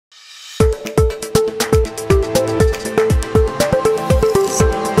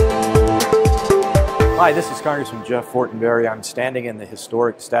Hi, this is Congressman Fortenberry. I'm standing in the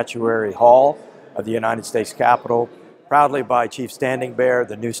historic Statuary Hall of the United States Capitol, proudly by Chief Standing Bear,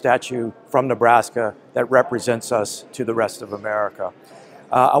 the new statue from Nebraska that represents us to the rest of America.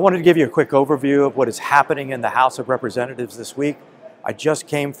 I wanted to give you a quick overview of what is happening in the House of Representatives this week. I just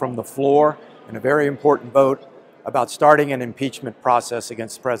came from the floor in a very important vote about starting an impeachment process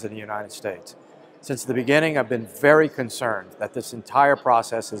against the President of the United States. Since the beginning, I've been very concerned that this entire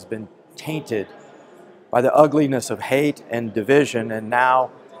process has been tainted by the ugliness of hate and division, and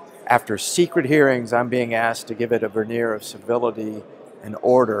now, after secret hearings, I'm being asked to give it a veneer of civility and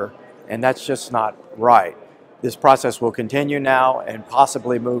order, and that's just not right. This process will continue now and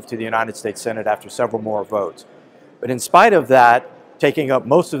possibly move to the United States Senate after several more votes. But in spite of that, taking up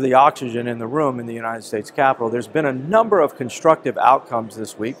most of the oxygen in the room in the United States Capitol, there's been a number of constructive outcomes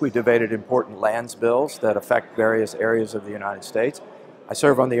this week. We debated important lands bills that affect various areas of the United States. I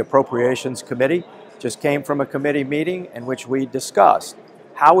serve on the Appropriations Committee. Just came from a committee meeting in which we discussed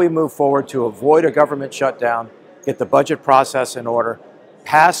how we move forward to avoid a government shutdown, get the budget process in order,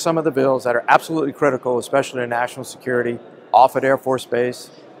 pass some of the bills that are absolutely critical, especially in national security, off at Air Force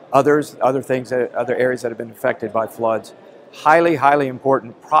Base, other areas that have been affected by floods. Highly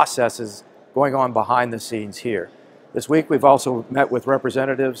important processes going on behind the scenes here. This week we've also met with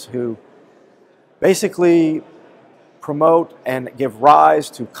representatives who basically promote and give rise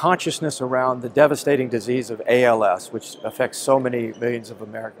to consciousness around the devastating disease of ALS, which affects so many millions of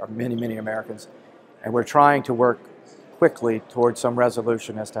many Americans. And we're trying to work quickly towards some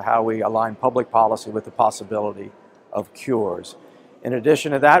resolution as to how we align public policy with the possibility of cures. In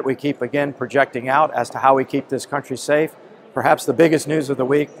addition to that, we keep again projecting out as to how we keep this country safe. Perhaps the biggest news of the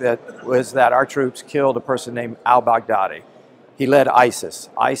week was that our troops killed a person named al-Baghdadi. He led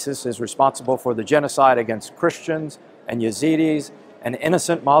ISIS. ISIS is responsible for the genocide against Christians and Yazidis and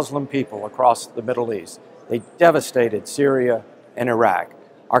innocent Muslim people across the Middle East. They devastated Syria and Iraq.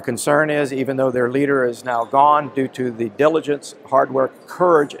 Our concern is, even though their leader is now gone due to the diligence, hard work,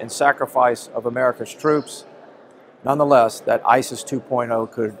 courage, and sacrifice of America's troops, nonetheless, that ISIS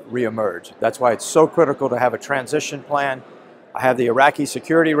 2.0 could reemerge. That's why it's so critical to have a transition plan. I have the Iraqi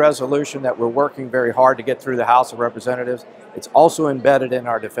security resolution that we're working very hard to get through the House of Representatives. It's also embedded in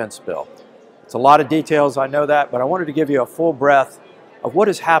our defense bill. It's a lot of details, I know that, but I wanted to give you a full breadth of what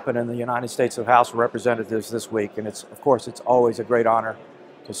has happened in the United States House of Representatives this week. And of course, it's always a great honor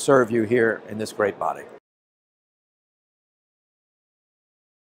to serve you here in this great body.